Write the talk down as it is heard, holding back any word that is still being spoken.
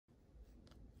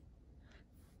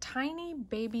Tiny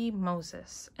Baby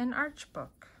Moses, an Arch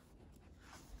book.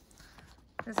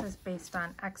 This is based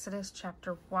on Exodus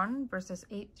chapter 1, verses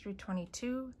 8 through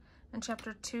 22, and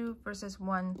chapter 2, verses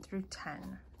 1 through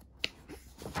 10.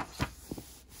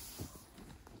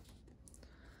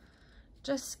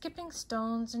 Just skipping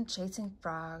stones and chasing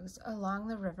frogs along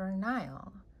the river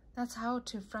Nile. That's how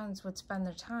two friends would spend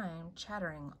their time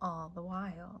chattering all the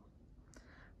while.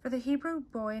 For the Hebrew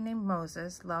boy named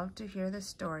Moses loved to hear the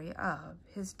story of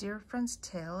his dear friend's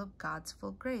tale of God's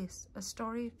full grace, a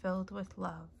story filled with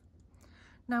love.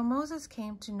 Now Moses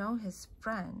came to know his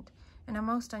friend in a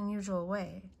most unusual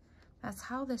way. That's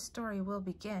how this story will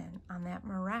begin on that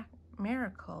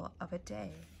miracle of a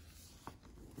day.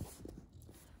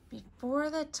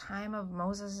 Before the time of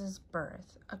Moses'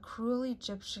 birth, a cruel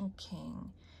Egyptian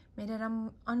king made an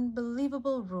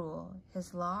unbelievable rule.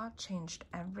 His law changed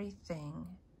everything.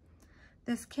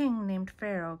 This king named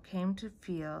Pharaoh came to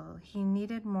feel he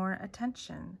needed more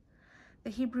attention.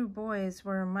 The Hebrew boys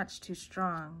were much too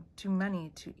strong, too many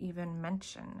to even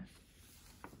mention.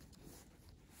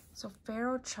 So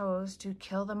Pharaoh chose to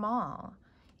kill them all,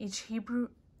 each Hebrew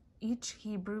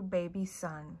baby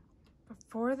son.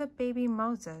 Before the baby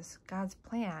Moses, God's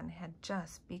plan had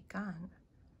just begun.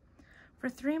 For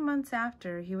 3 months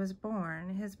after he was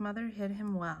born, his mother hid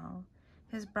him well.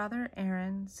 His brother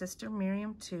Aaron, sister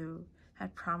Miriam too,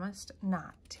 had promised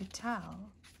not to tell.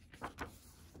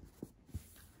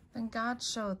 Then God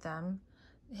showed them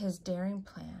his daring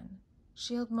plan.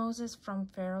 Shield Moses from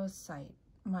Pharaoh's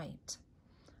might.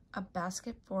 A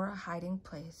basket for a hiding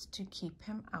place to keep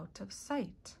him out of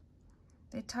sight.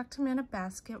 They tucked him in a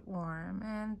basket warm,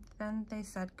 and then they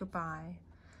said goodbye.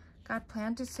 God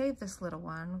planned to save this little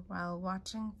one while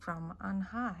watching from on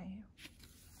high.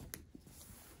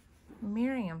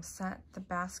 Miriam set the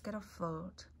basket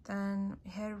afloat, then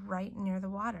hid right near the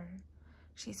water.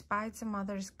 She spied some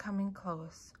others coming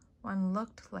close. One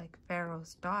looked like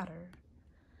Pharaoh's daughter.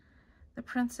 The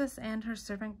princess and her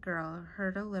servant girl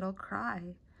heard a little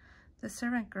cry. The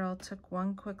servant girl took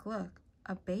one quick look.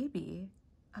 A baby?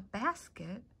 A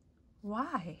basket?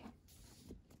 Why?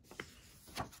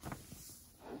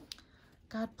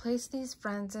 God placed these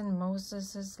friends in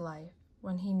Moses' life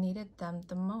when he needed them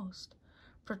the most.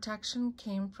 Protection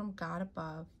came from God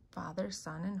above, Father,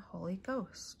 Son, and Holy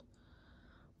Ghost.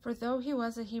 For though he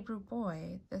was a Hebrew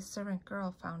boy, the servant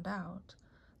girl found out.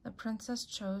 The princess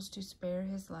chose to spare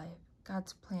his life,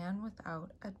 God's plan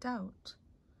without a doubt.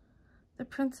 The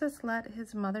princess let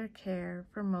his mother care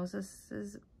for Moses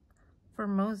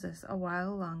a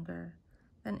while longer.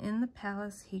 Then in the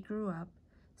palace he grew up,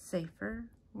 safer,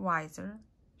 wiser,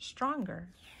 stronger.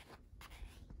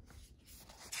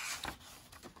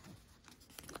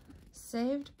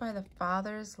 Saved by the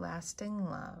Father's lasting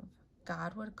love,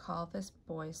 God would call this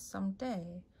boy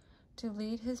someday to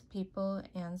lead his people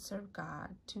and serve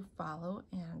God, to follow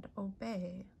and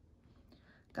obey.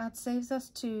 God saves us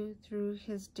too through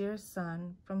his dear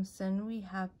Son. From sin we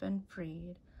have been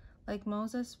freed. Like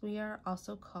Moses, we are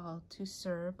also called to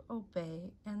serve,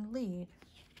 obey, and lead.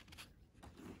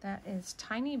 That is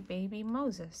Tiny Baby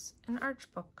Moses, an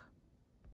Arch book.